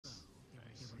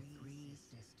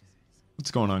What's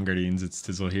going on, Guardians? It's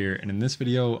Tizzle here, and in this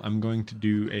video I'm going to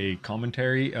do a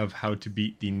commentary of how to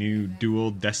beat the new Dual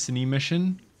Destiny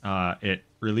mission. It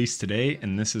released today,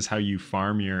 and this is how you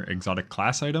farm your exotic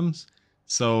class items.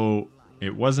 So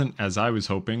it wasn't as I was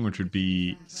hoping, which would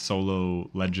be Solo,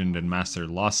 Legend, and Master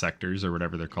Lost Sectors, or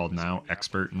whatever they're called now,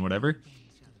 Expert and whatever.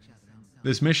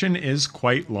 This mission is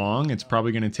quite long. It's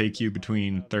probably going to take you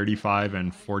between 35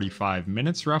 and 45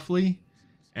 minutes roughly,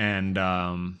 and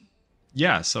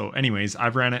yeah, so anyways,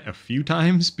 I've ran it a few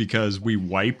times because we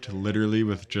wiped literally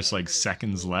with just like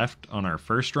seconds left on our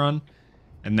first run.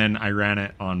 And then I ran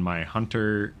it on my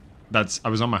Hunter. I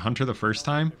was on my Hunter the first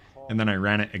time, and then I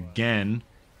ran it again,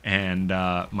 and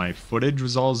my footage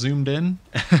was all zoomed in.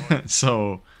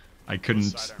 So I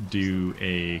couldn't do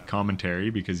a commentary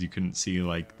because you couldn't see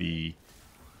like the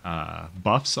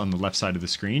buffs on the left side of the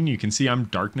screen. You can see I'm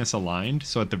darkness aligned.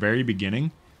 So at the very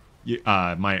beginning,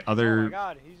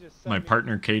 my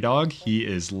partner K-Dog, he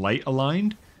is light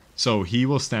aligned, so he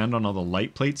will stand on all the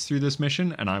light plates through this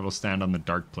mission, and I will stand on the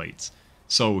dark plates.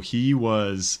 So he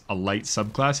was a light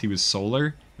subclass, he was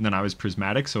solar, and then I was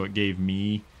prismatic, so it gave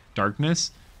me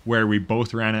darkness, where we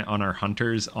both ran it on our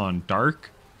hunters on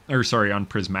on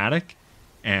prismatic,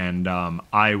 and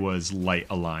I was light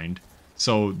aligned.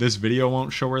 So this video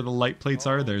won't show where the light plates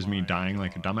are. There's me dying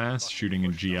like a dumbass, shooting a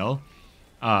GL.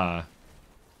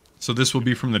 So this will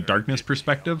be from the darkness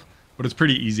perspective, but it's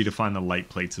pretty easy to find the light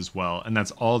plates as well, and that's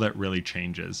all that really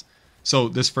changes. So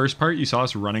this first part, you saw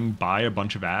us running by a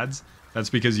bunch of ads.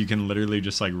 That's because you can literally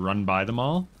just like run by them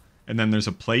all, and then there's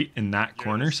a plate in that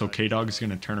corner, so K-Dog is going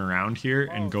to turn around here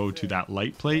and go to that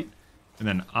light plate, and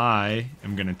then I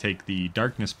am going to take the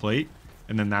darkness plate,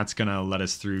 and then that's going to let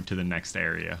us through to the next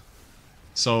area.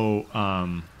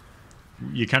 So,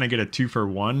 you kind of get a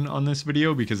 2-for-1 on this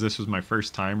video because this was my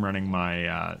first time running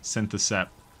my Synthocept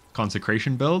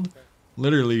Consecration build.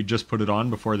 Literally just put it on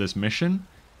before this mission.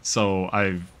 So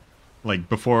I've, like,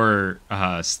 before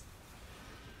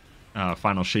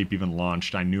Final Shape even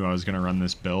launched, I knew I was going to run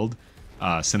this build.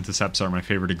 Synthocepts are my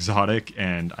favorite exotic,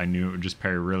 and I knew it would just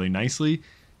pair really nicely.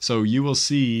 So you will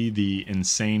see the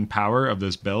insane power of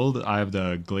this build. I have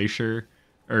the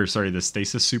the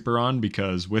Stasis super on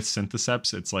because with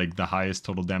Synthocepts, it's like the highest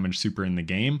total damage super in the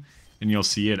game, and you'll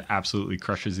see it absolutely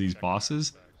crushes these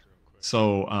bosses.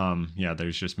 So yeah,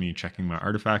 there's just me checking my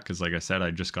artifact because like I said,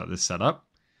 I just got this set up.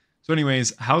 So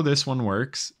anyways, how this one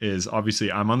works is obviously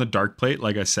I'm on the dark plate,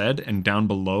 like I said, and down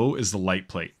below is the light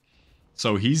plate.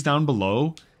 So he's down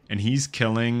below and he's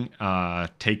killing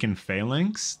Taken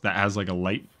Phalanx that has like a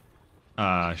light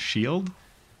shield.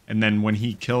 And then when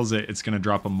he kills it, it's going to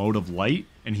drop a mode of light,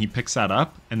 and he picks that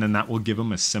up, and then that will give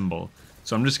him a symbol.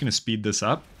 So I'm just going to speed this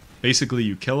up. Basically,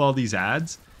 you kill all these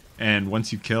ads, and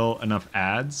once you kill enough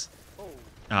ads,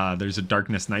 there's a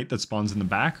Darkness Knight that spawns in the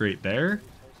back right there.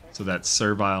 So that's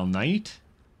Servile Knight.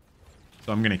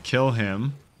 So I'm going to kill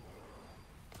him.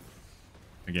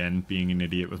 Again, being an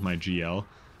idiot with my GL.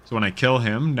 So when I kill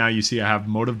him, now you see I have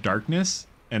Mode of Darkness,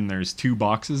 and there's 2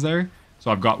 boxes there.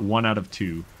 So I've got 1 out of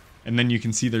 2. And then you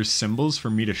can see there's symbols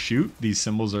for me to shoot. These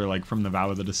symbols are like from the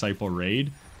Vow of the Disciple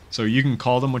raid. So you can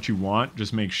call them what you want.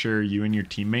 Just make sure you and your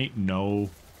teammate know,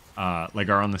 like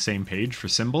are on the same page for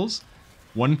symbols.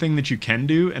 One thing that you can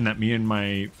do, and that me and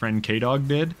my friend K-Dog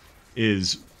did,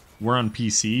 is we're on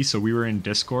PC, so we were in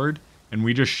Discord, and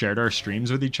we just shared our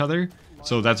streams with each other.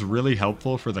 So that's really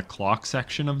helpful for the clock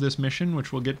section of this mission,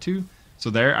 which we'll get to. So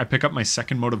there, I pick up my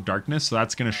second Mode of Darkness, so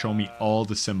that's going to show me all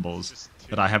the symbols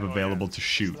that I have available to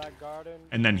shoot.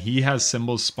 And then he has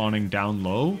symbols spawning down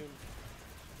low,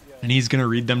 and he's going to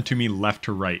read them to me left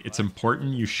to right. It's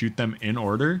important you shoot them in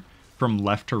order from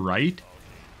left to right,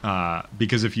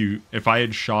 because if I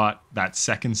had shot that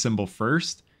second symbol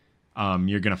first,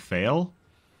 you're going to fail.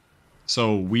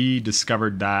 So we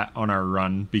discovered that on our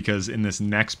run because in this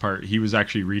next part, he was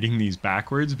actually reading these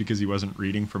backwards because he wasn't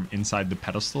reading from inside the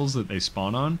pedestals that they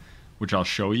spawn on, which I'll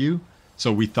show you.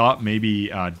 So we thought maybe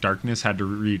Darkness had to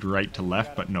read right to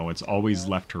left, but no, it's always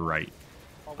left to right.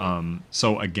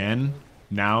 So again,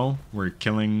 now we're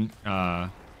killing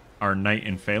our Knight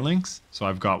and Phalanx. So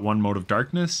I've got 1 Mode of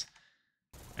Darkness,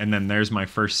 and then there's my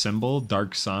first symbol,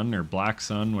 Dark Sun or Black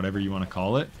Sun, whatever you want to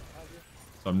call it.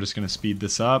 So I'm just going to speed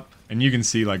this up. And you can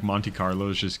see like Monte Carlo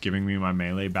is just giving me my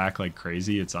melee back like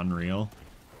crazy. It's unreal.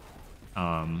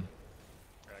 So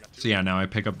yeah, now I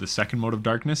pick up the second Mode of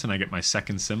Darkness and I get my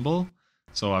second symbol.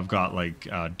 So I've got like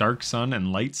Dark Sun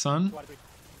and Light Sun.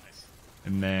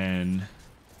 And then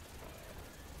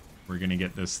we're going to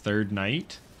get this third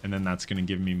Knight. And then that's going to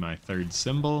give me my third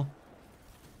symbol.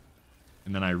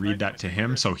 And then I read that to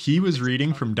him. So he was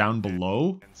reading from down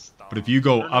below. But if you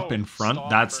go up in front,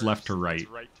 that's left to right.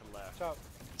 up?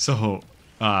 So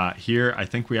here, I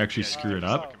think we actually screw it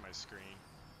up. Look at my screen.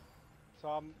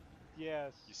 So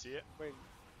yes. You see it? Wait,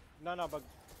 no, but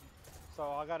so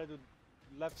I gotta do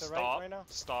left to right Stop. right now.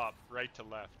 Stop. Right to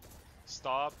left.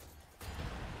 Stop.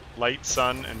 Light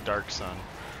sun and dark sun.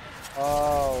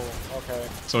 Oh, okay.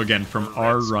 So again, from Or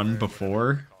our red square, run whatever you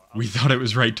before, call it. we thought it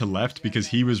was right to left because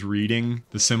he was reading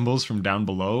the symbols from down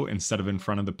below instead of in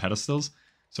front of the pedestals.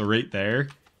 So right there,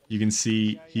 you can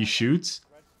see he shoots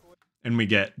and we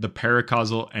get the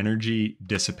paracausal energy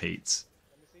dissipates.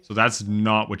 So that's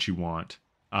not what you want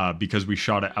because we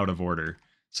shot it out of order.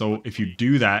 So if you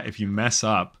do that, if you mess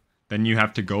up, then you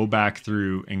have to go back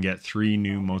through and get 3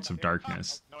 new motes of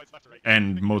darkness No, it's left to right.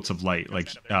 and motes of light. Like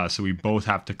so we both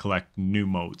have to collect new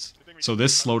motes. So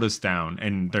this slowed us down,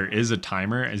 and there is a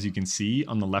timer, as you can see,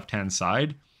 on the left-hand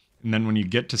side. And then when you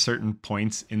get to certain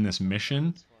points in this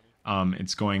mission,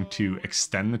 it's going to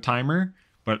extend the timer,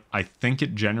 but I think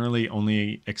it generally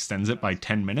only extends it by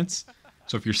 10 minutes.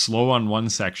 So if you're slow on one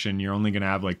section, you're only going to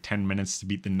have like 10 minutes to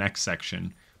beat the next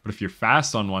section. But if you're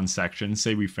fast on one section,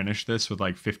 say we finish this with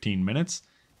like 15 minutes,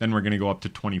 then we're going to go up to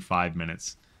 25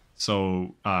 minutes.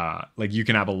 So like you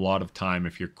can have a lot of time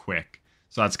if you're quick.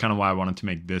 So that's kind of why I wanted to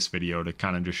make this video, to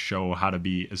kind of just show how to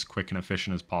be as quick and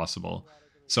efficient as possible.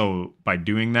 So by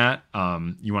doing that,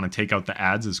 you want to take out the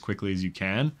ads as quickly as you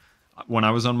can. When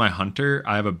I was on my Hunter,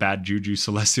 I have a Bad Juju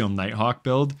Celestial Nighthawk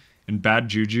build, and Bad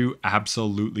Juju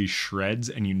absolutely shreds,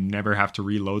 and you never have to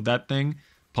reload that thing.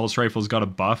 Pulse Rifle's got a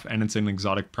buff, and it's an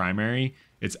exotic primary.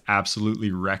 It's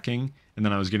absolutely wrecking. And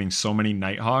then I was getting so many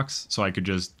Nighthawks, so I could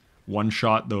just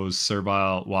one-shot those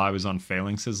servile while I was on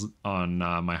phalanxes on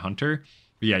my Hunter.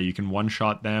 But yeah, you can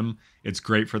one-shot them. It's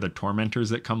great for the tormentors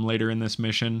that come later in this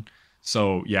mission.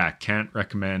 So yeah, can't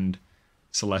recommend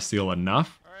Celestial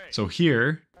enough. Alright. So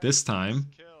here, this time,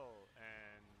 Kill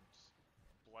and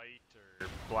blight or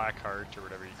black heart or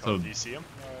whatever you call So- it. Do you see him?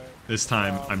 this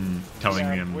time I'm telling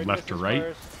him left to right.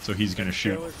 First. So he's going to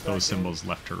shoot Kill is those second. symbols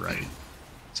left to right.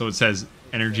 So it says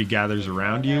energy gathers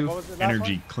around Yeah, you, what was the last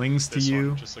energy one? clings to This you.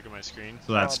 one. Just look at my screen.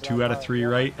 So that's Oh, 2 out of blah, 3 blah,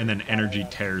 right, blah. and then energy Yeah.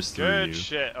 tears through Good you.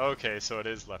 shit. Okay, so it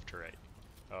is left to right.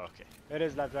 Okay. It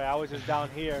is left right. I was just down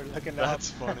here looking up.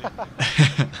 That's funny.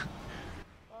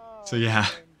 Oh, So yeah,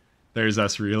 man. there's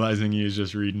us realizing he was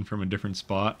just reading from a different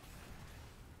spot.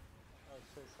 Oh,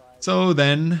 so sorry. So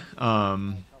then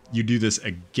you do this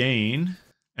again,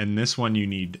 and this one you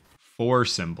need 4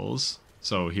 symbols.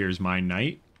 So here's my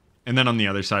knight. And then on the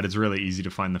other side, it's really easy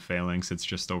to find the phalanx. It's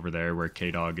just over there where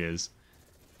K-Dog is.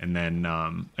 And then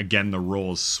again, the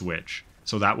roles switch.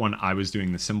 So that one I was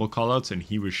doing the symbol callouts and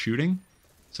he was shooting.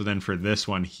 So then for this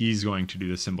one, he's going to do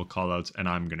the symbol callouts and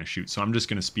I'm going to shoot. So I'm just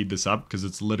going to speed this up because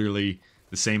it's literally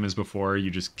the same as before.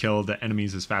 You just kill the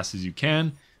enemies as fast as you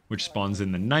can, which spawns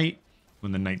in the knight.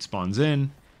 When the knight spawns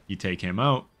in, you take him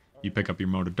out. You pick up your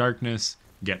Mote of Darkness,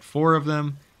 get 4 of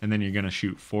them, and then you're going to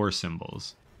shoot 4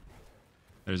 symbols.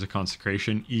 There's a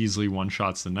consecration, easily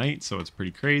one-shots the knight, so it's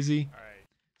pretty crazy. Alright.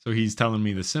 So he's telling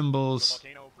me the symbols.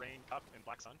 Volcano, rain, cup, and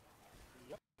black sun.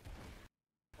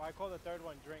 Well, I call the third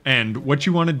one drink. And what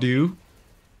you want to do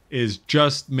is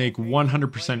just make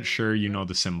 100% sure you know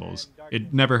the symbols.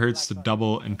 It never hurts to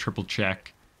double and triple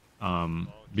check,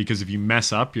 because if you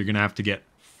mess up, you're going to have to get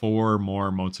 4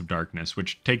 more Motes of Darkness,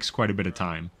 which takes quite a bit of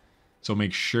time. So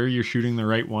make sure you're shooting the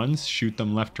right ones. Shoot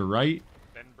them left to right.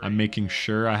 Then I'm making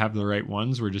sure I have the right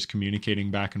ones. We're just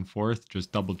communicating back and forth,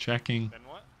 just double checking. Then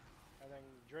what? And then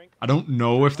drink. I don't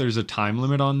know if there's a time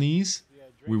limit on these. Yeah,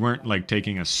 drink. We weren't like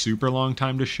taking a super long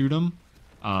time to shoot them.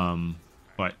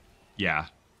 But yeah.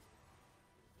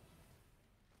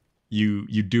 You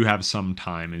do have some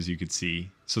time, as you could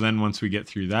see. So then once we get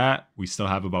through that, we still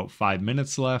have about 5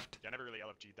 minutes left. Yeah, I never really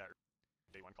LFG'd that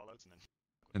day 1 callouts and then.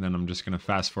 And then I'm just going to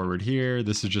fast forward here.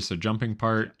 This is just a jumping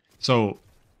part. So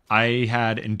I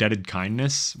had Indebted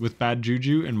Kindness with Bad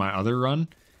Juju in my other run.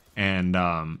 And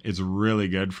it's really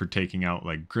good for taking out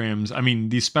like Grims. I mean,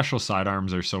 these special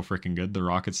sidearms are so freaking good. The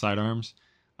rocket sidearms.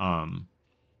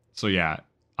 So yeah,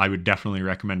 I would definitely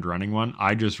recommend running one.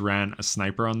 I just ran a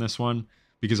sniper on this one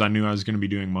because I knew I was going to be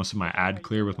doing most of my ad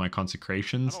clear with my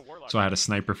consecrations. So I had a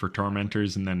sniper for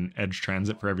tormentors and then edge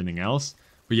transit for everything else.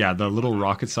 But yeah, the little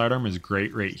rocket sidearm is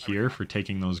great right here for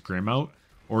taking those Grim out.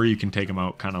 Or you can take them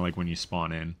out kind of like when you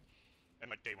spawn in. And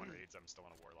like day 1 raids, I'm still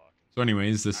on a warlock. So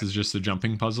anyways, this is just a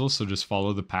jumping puzzle, so just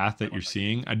follow the path that you're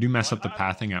seeing. I do mess up the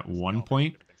pathing at one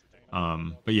point.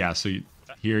 But yeah, so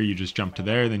here you just jump to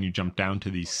there, then you jump down to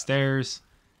these stairs.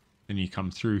 Then you come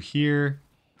through here.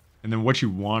 And then what you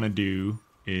want to do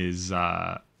is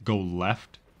go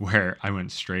left, where I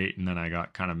went straight and then I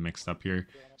got kind of mixed up here.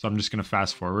 So I'm just going to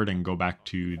fast forward and go back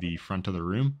to the front of the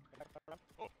room.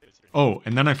 Oh, it is here. Oh,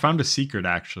 and then I found a secret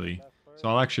actually. So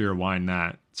I'll actually rewind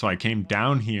that. So I came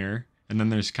down here, and then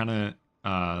there's kind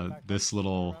of this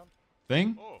little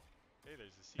thing. Oh, hey,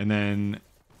 there's the secret. And then,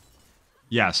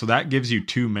 yeah, so that gives you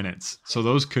 2 minutes. So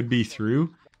those could be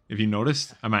through. If you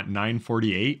noticed, I'm at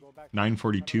 9:48,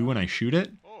 9:42 when I shoot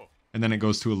it, Oh, and then it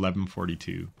goes to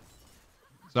 11:42.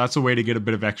 So that's a way to get a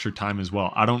bit of extra time as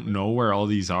well. I don't know where all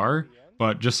these are,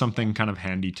 but just something kind of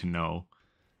handy to know.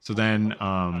 So then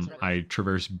I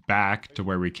traverse back to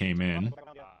where we came in,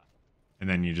 and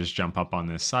then you just jump up on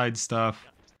this side stuff,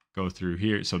 go through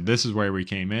here. So this is where we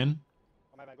came in,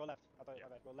 Go left. Go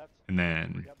left. and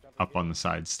then up on the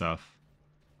side stuff,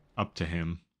 up to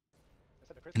him.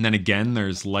 And then again,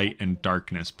 there's light and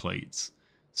darkness plates.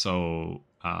 So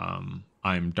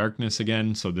I'm darkness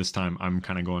again. So this time I'm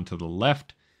kind of going to the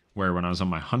left, where when I was on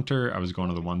my hunter, I was going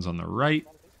to the ones on the right.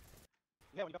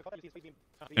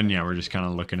 And yeah, we're just kind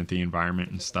of looking at the environment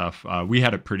and stuff. We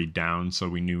had it pretty down, so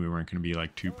we knew we weren't going to be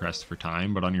like too pressed for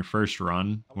time. But on your first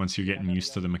run, once you're getting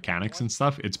used to the mechanics and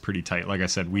stuff, it's pretty tight. Like I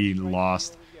said, we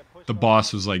lost. The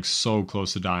boss was like so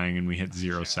close to dying, and we hit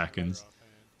 0 seconds.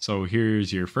 So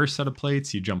here's your first set of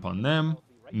plates. You jump on them,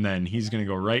 and then he's going to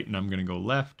go right, and I'm going to go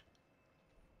left.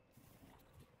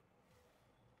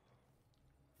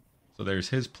 So there's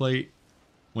his plate.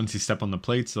 Once you step on the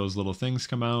plates, those little things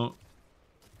come out.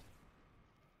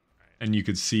 And you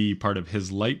could see part of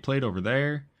his light plate over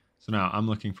there. So now I'm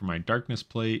looking for my darkness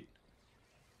plate.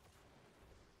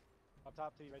 Up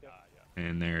top to you right there.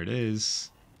 And there it is.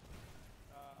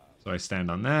 So I stand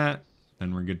on that.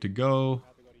 Then we're good to go. I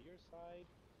have to go to your side.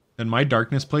 Then my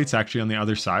darkness plate's actually on the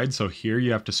other side. So here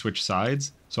you have to switch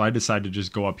sides. So I decided to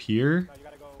just go up here. Now you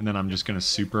gotta go. And then I'm just going to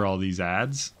super all these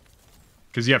ads.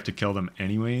 Because you have to kill them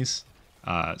anyways.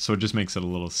 So it just makes it a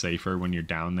little safer when you're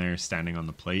down there standing on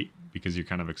the plate, because you're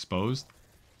kind of exposed.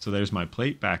 So there's my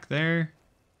plate back there.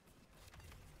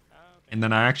 And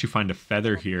then I actually find a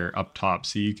feather here up top.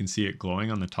 See, you can see it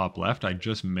glowing on the top left. I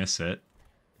just miss it.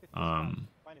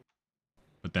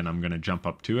 But then I'm going to jump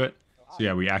up to it. So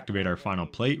yeah, we activate our final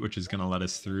plate, which is going to let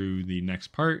us through the next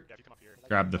part. yeah, if you come up here.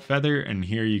 Grab the feather, and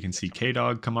here you can see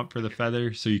K-Dog come up for the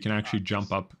feather. So you can actually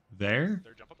jump up there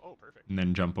Third jump up. Oh, perfect. and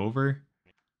then jump over.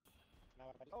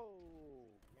 Oh.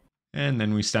 And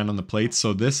then we stand on the plates.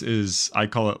 So this is, I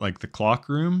call it like the clock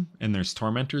room, and there's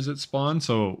tormentors that spawn.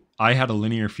 So I had a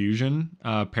linear fusion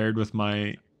paired with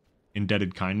my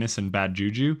indebted kindness and bad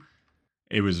juju.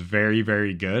 It was very,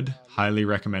 very good. Highly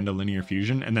recommend a linear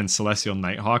fusion. And then Celestial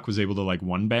Nighthawk was able to like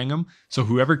one bang them. So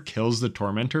whoever kills the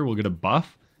tormentor will get a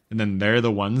buff, and then they're the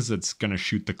ones that's going to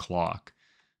shoot the clock.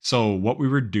 So what we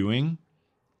were doing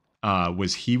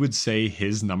was he would say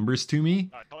his numbers to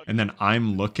me, and then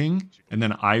I'm looking, and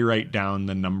then I write down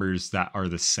the numbers that are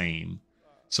the same.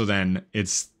 So then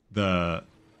it's the,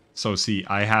 so see,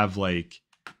 I have like,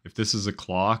 if this is a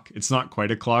clock, it's not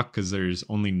quite a clock because there's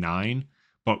only 9,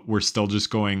 but we're still just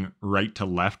going right to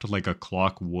left like a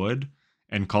clock would,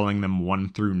 and calling them 1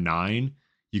 through 9.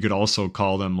 You could also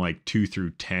call them like 2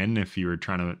 through 10 if you were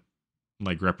trying to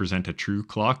like represent a true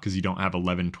clock, because you don't have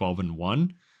 11, 12, and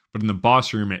 1. But in the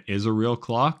boss room, it is a real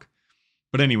clock.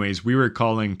 But anyways, we were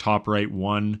calling top right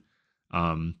 1,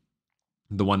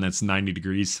 the one that's 90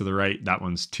 degrees to the right. That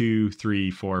one's 2,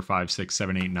 3, 4, 5, 6,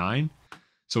 7, 8, 9.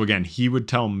 So again, he would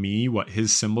tell me what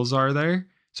his symbols are there.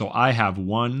 So I have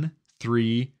 1,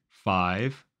 3,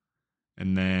 5,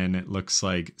 and then it looks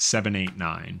like 7, 8,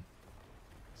 9.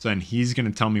 So then he's going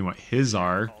to tell me what his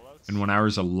are, and when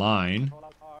ours align.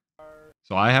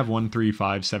 So I have 1, 3,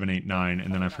 5, 7, 8, 9,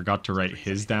 and then I forgot to write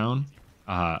his down,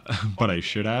 but I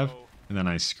should have. And then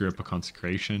I screw up a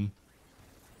consecration.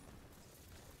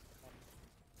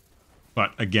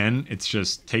 But again, it's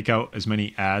just take out as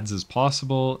many ads as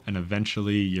possible, and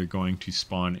eventually you're going to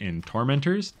spawn in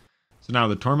tormentors. So now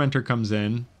the tormentor comes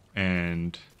in,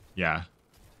 and yeah,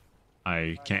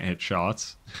 I can't hit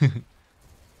shots.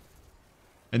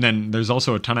 And then there's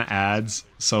also a ton of ads.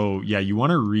 So yeah, you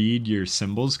want to read your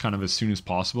symbols kind of as soon as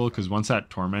possible, because once that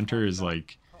tormentor is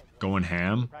like going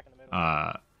ham,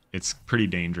 it's pretty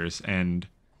dangerous. And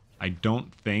I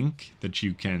don't think that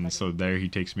you can, so there he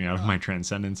takes me out of my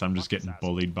transcendence. I'm just getting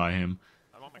bullied by him.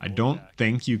 I don't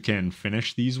think you can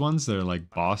finish these ones. They're like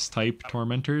boss type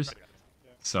tormentors.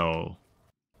 So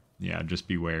yeah, just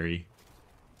be wary.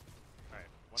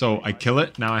 So I kill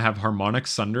it. Now I have harmonic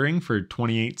sundering for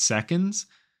 28 seconds.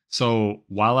 So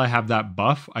while I have that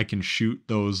buff, I can shoot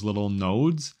those little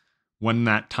nodes. When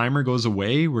that timer goes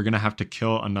away, we're going to have to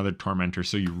kill another tormentor.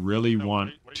 So you really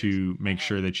want to make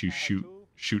sure that you shoot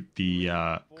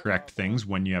the correct things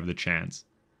when you have the chance.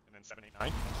 And then 7, 8,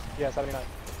 9. Yeah, 79.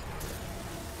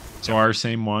 So our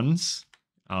same ones.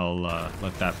 I'll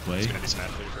let that play. It's gonna be Smash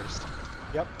Play first.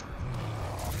 Yep.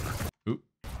 Oop.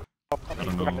 I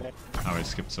don't know how I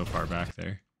skipped so far back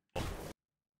there.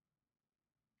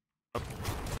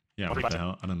 Yeah, what the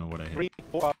hell? I don't know what I hit. 3,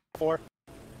 4, 4.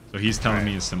 So he's telling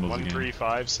me his symbols 1, again. 3,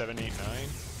 5, 7, 8, 9.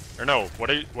 Or no, what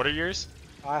are yours?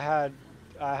 I had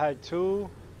 2,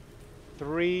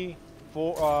 3,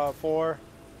 4, 4.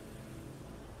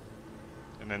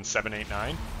 And then 7, 8,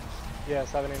 9. Yeah,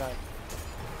 79.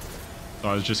 So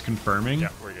I was just confirming. Yeah,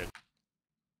 we're good.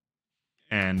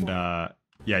 And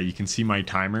yeah, you can see my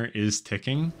timer is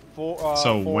ticking. 4,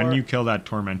 So 4. when you kill that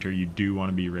tormentor, you do want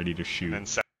to be ready to shoot. And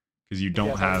then Because you don't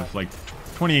Yeah, have, like,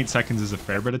 28 seconds is a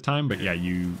fair bit of time, but yeah,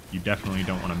 you definitely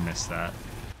don't want to miss that.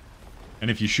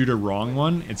 And if you shoot a wrong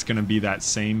one, it's going to be that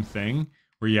same thing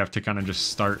where you have to kind of just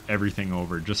start everything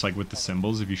over, just like with the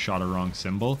symbols if you shot a wrong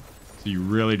symbol. So you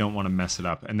really don't want to mess it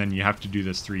up. And then you have to do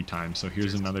this 3 times. So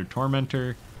here's another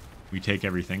tormentor. We take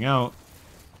everything out.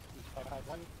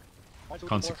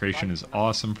 Consecration is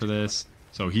awesome for this.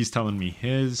 So he's telling me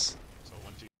his. So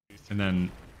 1, 2, 3. And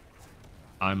then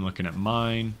I'm looking at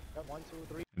mine.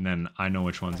 And then I know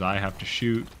which ones I have to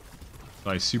shoot. So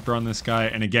I super on this guy.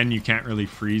 And again, you can't really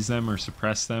freeze them or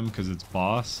suppress them because it's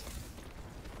boss.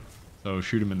 So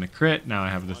shoot him in the crit. Now I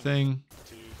have the thing.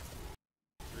 2,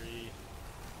 3.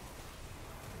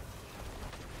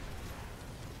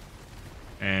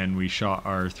 And we shot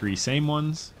our 3 same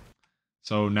ones.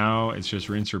 So now it's just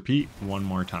rinse repeat one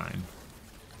more time.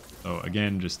 So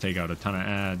again, just take out a ton of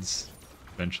ads.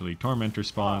 Eventually Tormentor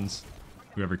spawns.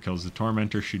 Whoever kills the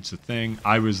Tormentor shoots the thing.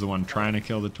 I was the one trying to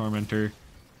kill the Tormentor.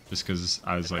 Just because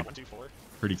I was like 1, 2, 4.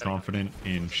 pretty confident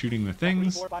in shooting the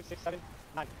things. 4, 5, 6, 7,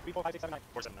 9. 3, 4, 5, 6, 7, 9.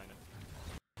 4, 7, 9.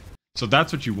 So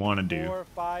that's what you want to do. 4,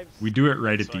 5, We do it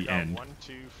right at So I the got end. 1,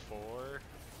 2, 4,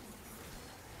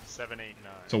 7, 8,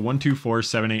 9. So 1, 2, 4,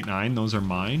 7, 8, 9. Those are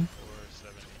mine. 4,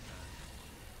 7,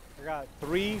 8, 9. I got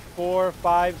 3, 4,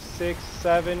 5, 6,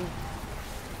 7,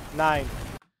 9.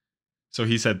 So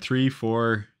he said 3,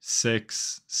 4,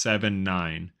 6, 7,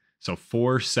 9. So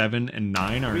 4, 7, and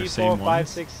 9 are 3, the same 4, ones. 5,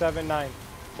 6, 7, 9.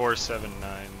 4, 7,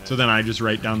 9. So then I just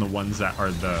write down the ones that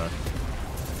are the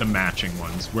matching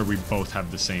ones where we both have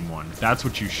the same one. That's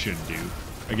what you should do.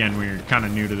 Again, we're kind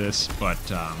of new to this, but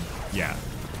yeah,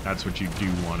 that's what you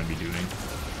do want to be doing.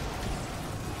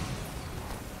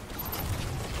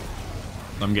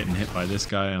 I'm getting hit by this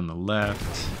guy on the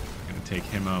left. I'm gonna take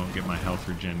him out, get my health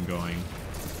regen going.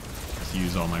 Just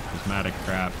use all my prismatic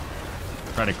crap.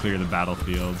 Try to clear the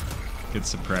battlefield. Get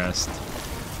suppressed.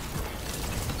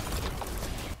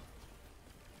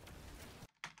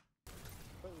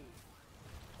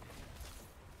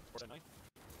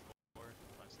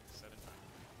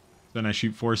 Then I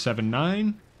shoot 4, 7,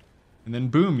 9, and then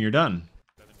boom, you're done.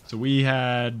 So we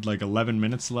had like 11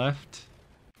 minutes left.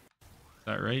 Is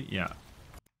that right? Yeah.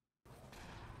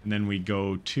 And then we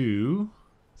go to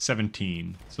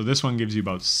 17. So this one gives you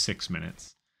about 6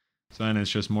 minutes. So then it's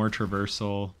just more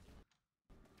traversal.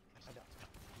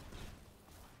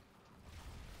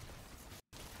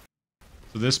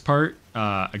 So this part,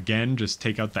 again, just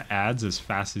take out the ads as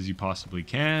fast as you possibly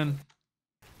can.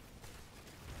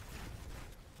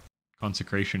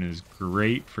 Consecration is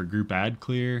great for group ad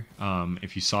clear.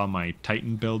 If you saw my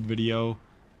Titan build video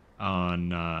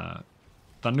on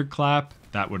Thunderclap,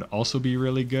 that would also be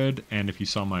really good. And if you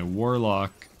saw my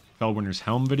Warlock Fellwinter's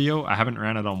Helm video, I haven't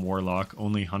ran it on Warlock,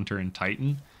 only Hunter and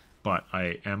Titan. But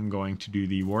I am going to do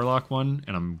the Warlock one,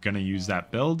 and I'm going to use that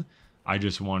build. I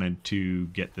just wanted to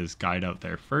get this guide out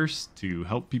there first to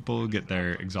help people get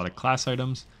their exotic class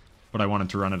items. But I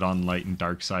wanted to run it on light and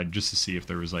dark side just to see if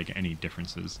there was like any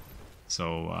differences.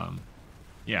 So,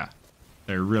 yeah,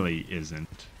 there really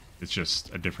isn't. It's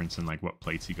just a difference in like what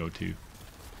plates you go to.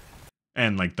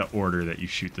 And like the order that you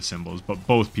shoot the symbols. But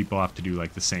both people have to do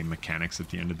like the same mechanics at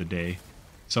the end of the day.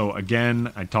 So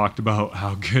again, I talked about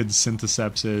how good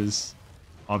Syntheseps is.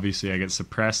 Obviously I get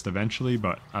suppressed eventually,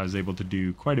 but I was able to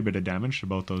do quite a bit of damage to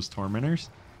both those Tormentors.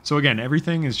 So again,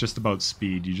 everything is just about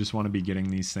speed. You just want to be getting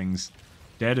these things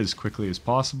dead as quickly as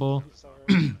possible.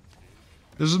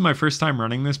 This was my first time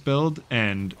running this build,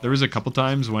 and there was a couple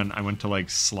times when I went to like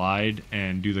slide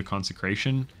and do the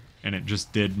consecration, and it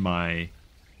just did my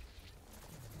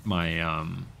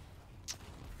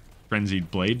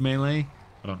frenzied blade melee.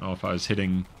 I don't know if I was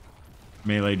hitting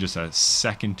melee just a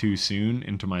second too soon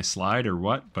into my slide or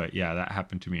what, but yeah, that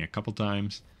happened to me a couple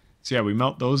times. So yeah, we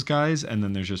melt those guys, and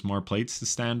then there's just more plates to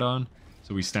stand on.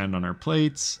 So we stand on our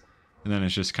plates, and then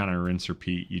it's just kind of rinse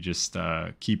repeat. You just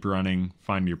keep running,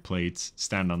 find your plates,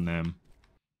 stand on them.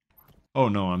 Oh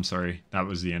no, I'm sorry. That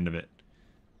was the end of it.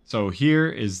 So here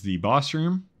is the boss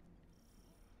room.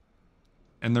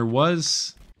 And there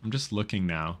was I'm just looking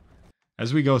now.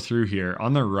 As we go through here,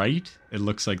 on the right, it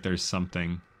looks like there's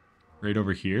something right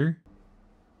over here.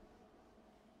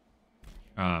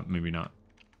 Maybe not.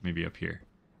 Maybe up here.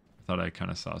 I thought I kind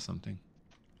of saw something.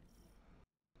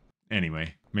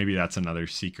 Anyway, maybe that's another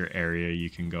secret area you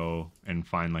can go and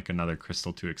find like another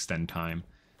crystal to extend time.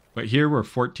 But here we're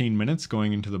 14 minutes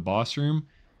going into the boss room,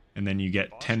 and then you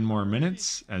get 10 more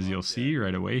minutes, as you'll see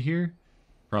right away here.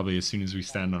 Probably as soon as we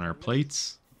stand on our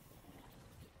plates.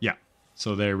 Yeah,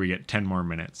 so there we get 10 more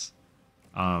minutes.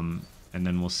 And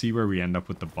then we'll see where we end up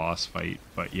with the boss fight.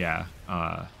 But yeah,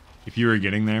 if you were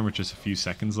getting there with just a few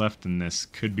seconds left, then this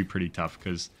could be pretty tough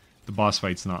because the boss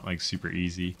fight's not like super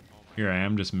easy. Here I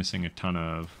am just missing a ton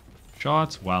of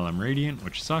shots while I'm radiant,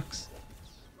 which sucks.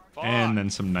 And then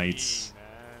some knights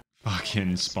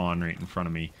fucking spawn right in front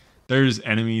of me. There's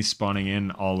enemies spawning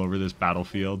in all over this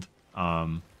battlefield.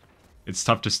 It's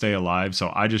tough to stay alive,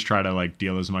 so I just try to like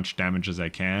deal as much damage as I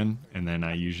can, and then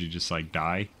I usually just like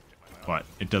die. But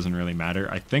it doesn't really matter.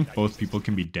 I think both people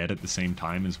can be dead at the same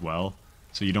time as well,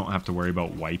 so you don't have to worry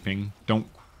about wiping. Don't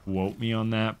quote me on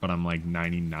that, but I'm like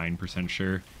 99%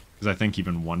 sure, because I think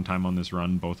even one time on this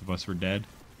run, both of us were dead.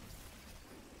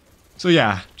 So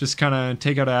yeah, just kind of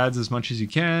take out ads as much as you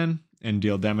can and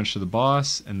deal damage to the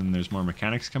boss, and then there's more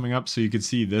mechanics coming up. So you can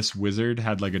see this wizard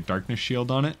had like a darkness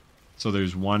shield on it. So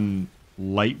there's one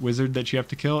light wizard that you have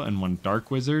to kill and one dark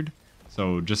wizard.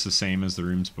 So just the same as the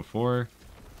rooms before.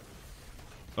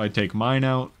 So I take mine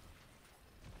out,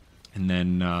 and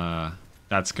then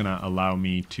that's going to allow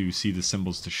me to see the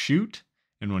symbols to shoot.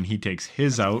 And when he takes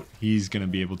his out, he's going to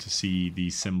be able to see the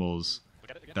symbols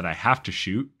that I have to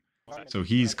shoot. So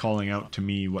he's calling out to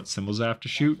me what symbols I have to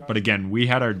shoot. But again, we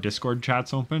had our Discord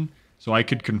chats open, so I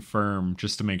could confirm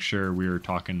just to make sure we were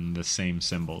talking the same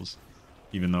symbols.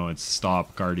 Even though it's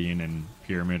stop, guardian, and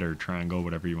pyramid or triangle,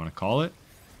 whatever you want to call it.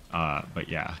 But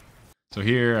yeah. So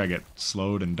here I get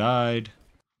slowed and died.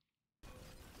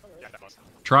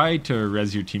 Try to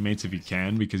res your teammates if you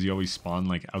can, because you always spawn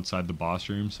like outside the boss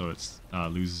room, so it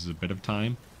loses a bit of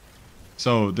time.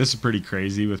 So this is pretty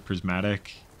crazy with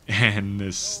Prismatic and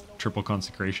this triple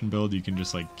consecration build. You can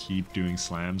just like keep doing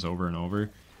slams over and over.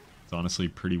 It's honestly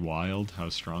pretty wild how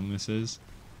strong this is.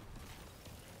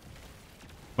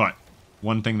 But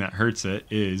one thing that hurts it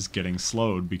is getting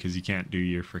slowed because you can't do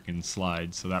your freaking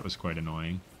slides, so that was quite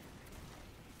annoying.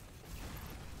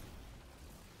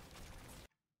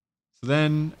 So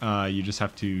then you just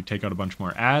have to take out a bunch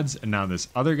more ads, and now this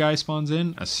other guy spawns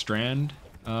in, a Strand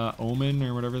Omen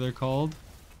or whatever they're called,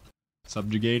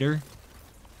 Subjugator.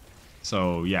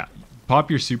 So yeah, pop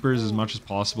your supers as much as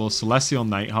possible. Celestial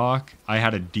Nighthawk, I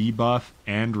had a debuff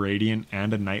and Radiant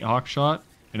and a Nighthawk shot,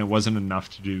 and it wasn't enough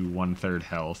to do 1/3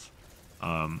 health.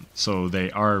 So they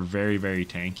are very, very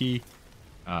tanky.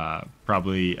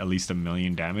 Probably at least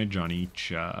 1,000,000 damage on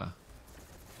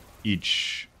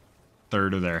each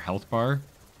third of their health bar.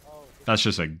 That's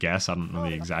just a guess. I don't know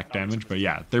the exact damage, but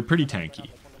yeah, they're pretty tanky.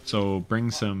 So bring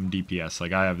some DPS.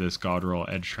 Like I have this God Roll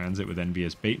Edge Transit with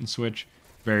Envious Bait and Switch.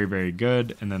 Very, very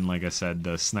good. And then, like I said,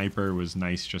 the Sniper was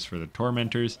nice just for the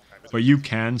Tormentors. But you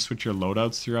can switch your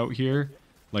loadouts throughout here.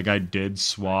 Like I did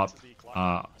swap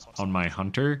on my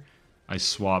Hunter. I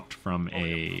swapped from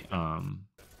a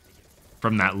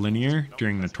from that linear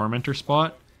during the Tormentor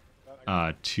spot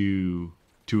to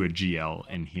a GL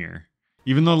in here.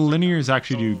 Even though the linears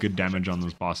actually do good damage on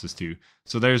those bosses too.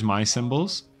 So there's my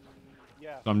symbols.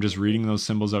 So I'm just reading those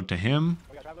symbols out to him,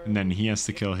 and then he has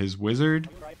to kill his wizard,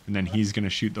 and then he's going to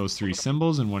shoot those 3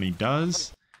 symbols, and when he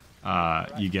does,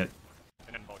 you get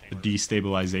the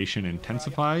destabilization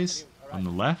intensifies on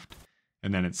the left,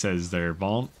 and then it says they're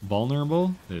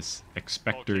vulnerable, this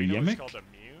Expector Yemic.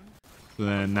 So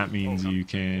then that means you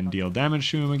can deal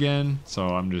damage to him again. So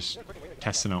I'm just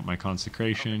testing out my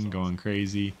consecration, going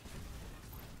crazy.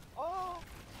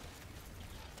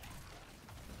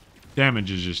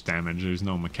 Damage is just damage. There's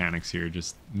no mechanics here.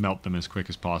 Just melt them as quick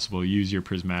as possible. Use your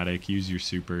Prismatic. Use your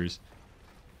supers.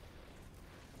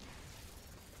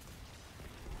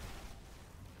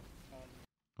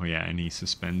 Oh yeah, and he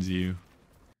suspends you.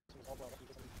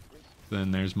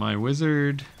 Then there's my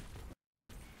wizard.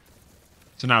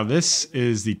 So now this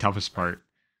is the toughest part.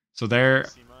 So there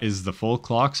is the full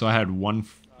clock. So I had 1,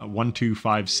 2,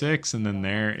 5, 6, and then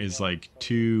there is like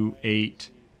 2, 8,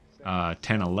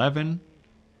 10, 11.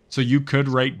 So you could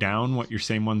write down what your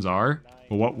same ones are,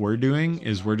 but what we're doing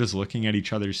is we're just looking at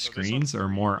each other's screens, or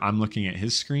more, I'm looking at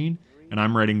his screen, and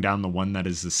I'm writing down the one that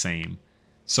is the same.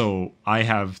 So I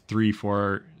have 3,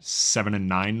 4, 7, and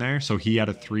 9 there, so he had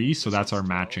a 3, so that's our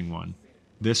matching one.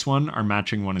 This one, our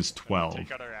matching one is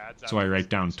 12, so I write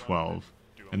down 12.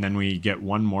 And then we get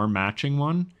one more matching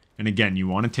one, And again, you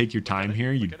want to take your time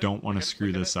here. You don't want to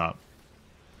screw this up.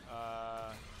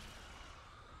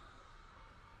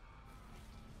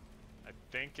 I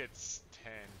think it's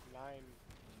 10. 9.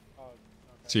 Oh, okay.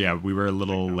 So yeah, we were a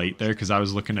little late there because I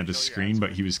was looking at his screen,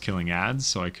 but he was killing ads,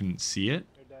 so I couldn't see it.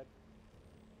 You're dead.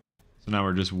 So now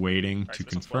we're just waiting to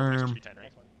confirm. Next one.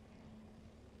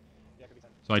 Yeah, could be 10.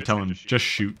 So I tell him, just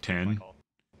shoot 10.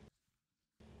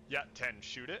 Yeah, 10.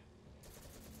 Shoot it.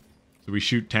 So we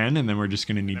shoot 10, and then we're just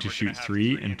going to need then to we're shoot gonna have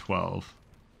 3 3 and and 12.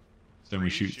 Then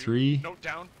we shoot shoot. 3. No,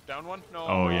 down. Down one. No.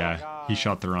 Oh yeah, God. he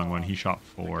shot the wrong one. He shot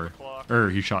 4. clock. Or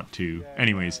he shot 2. Yeah,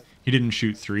 Anyways, yeah. he didn't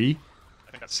shoot 3.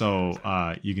 I think that's So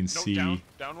you can no, see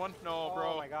down one. No,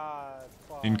 bro. Oh my god.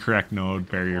 Fuck. incorrect node,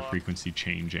 barrier clock. frequency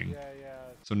changing. Yeah, yeah.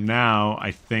 So now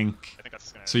I think... I think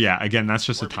that's gonna. So yeah, again, that's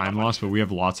just a Where we time got loss, but we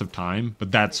have lots of time.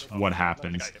 But that's Oh, what the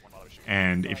happens. guy hit one while I was shooting.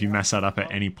 And if you mess that up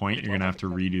at any point, you're going to have to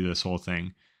redo this whole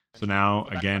thing. So now,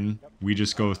 again, we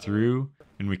just go through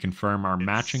and we confirm our It's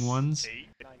matching ones. 8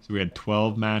 So we had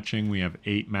 12 matching, we have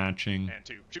 8 matching. and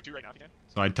 2. Shoot 2 right now if you can.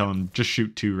 So I'd tell him, just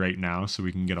shoot 2 right now so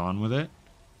we can get on with it.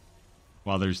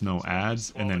 While there's no ads.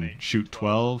 And 12 and then 8, shoot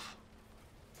 12.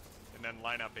 And then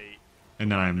line up 8.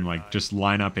 And then I'm like, just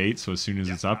line up 8, so as soon as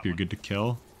it's up, you're good to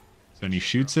kill. So then he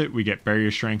shoots it, we get barrier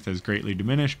strength as greatly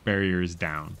diminished, barrier is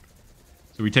down.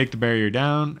 So we take the barrier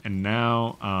down, and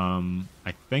now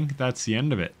I think that's the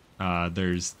end of it.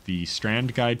 There's the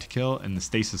strand guide to kill and the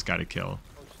stasis guide to kill.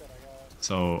 Oh shit, I got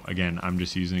So again, I'm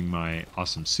just using my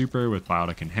awesome super with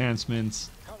biotic enhancements.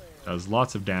 Does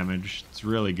lots of damage, it's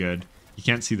really good. You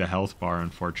can't see the health bar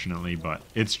unfortunately, but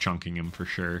it's chunking him for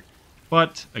sure.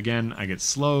 But again, I get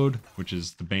slowed, which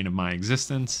is the bane of my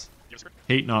existence.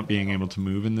 Hate not being able to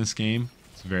move in this game.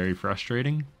 It's very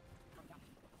frustrating.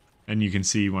 And you can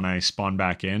see when I spawn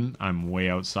back in, I'm way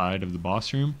outside of the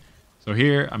boss room. So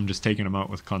here, I'm just taking him out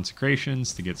with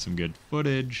consecrations to get some good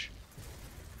footage.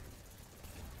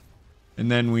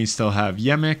 And then we still have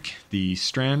Yemek, the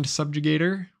strand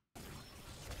subjugator.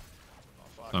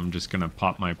 So I'm just going to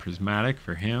pop my prismatic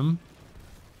for him.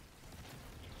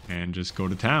 And just go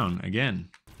to town again.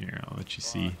 Here, I'll let you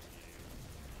see.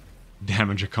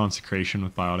 Damage a consecration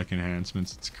with biotic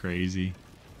enhancements. It's crazy.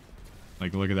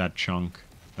 Like, look at that chunk.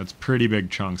 That's pretty big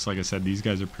chunks. Like I said, these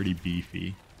guys are pretty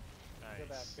beefy. Look at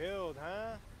that Nice. build,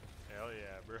 huh? Hell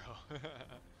yeah, bro.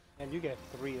 And you get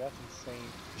 3. That's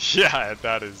insane. Yeah,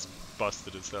 that is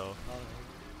busted as hell.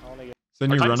 I only get. So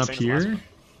then Our you time's run the up same as last here. one.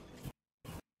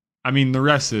 I mean, the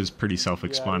rest is pretty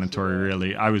self-explanatory, Yeah,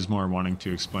 really. I was more wanting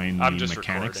to explain the I'm just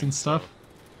mechanics recording, and stuff. so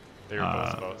they were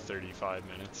both Uh, about 35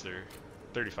 minutes or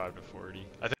 35 to 40.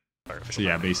 I think. our So official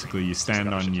yeah, time. basically you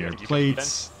stand got on shit your together. You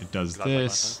plates, it does Is that like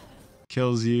this,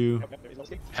 kills you,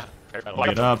 Yeah, fair battle. you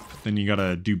get up, then you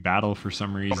gotta do battle for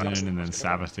some reason, and then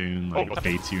Savathun like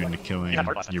baits you into killing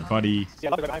your buddy. See, I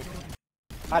love it behind me.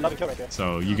 I love the kill right there.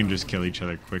 So you can just kill each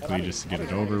other quickly just to get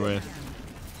it over with.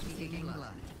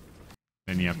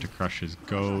 Then you have to crush his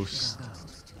ghost.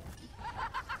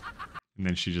 And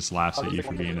then she just laughs at you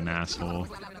for being an asshole.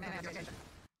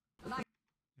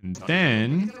 And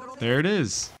then, there it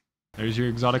is. There's your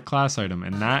exotic class item.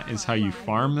 And that is how you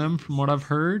farm them from what I've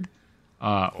heard. Or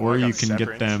I got you can get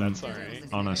Severance, them that's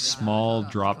alright. on a small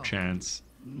drop chance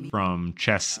from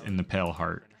chests in the Pale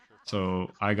Heart.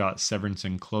 So I got Severance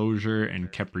Enclosure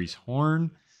and Kepri's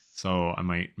Horn. So I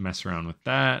might mess around with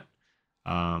that.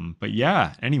 But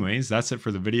yeah, anyways, that's it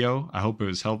for the video. I hope it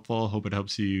was helpful. Hope it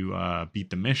helps you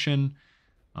beat the mission.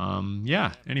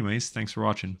 Yeah, anyways, thanks for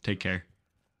watching. Take care.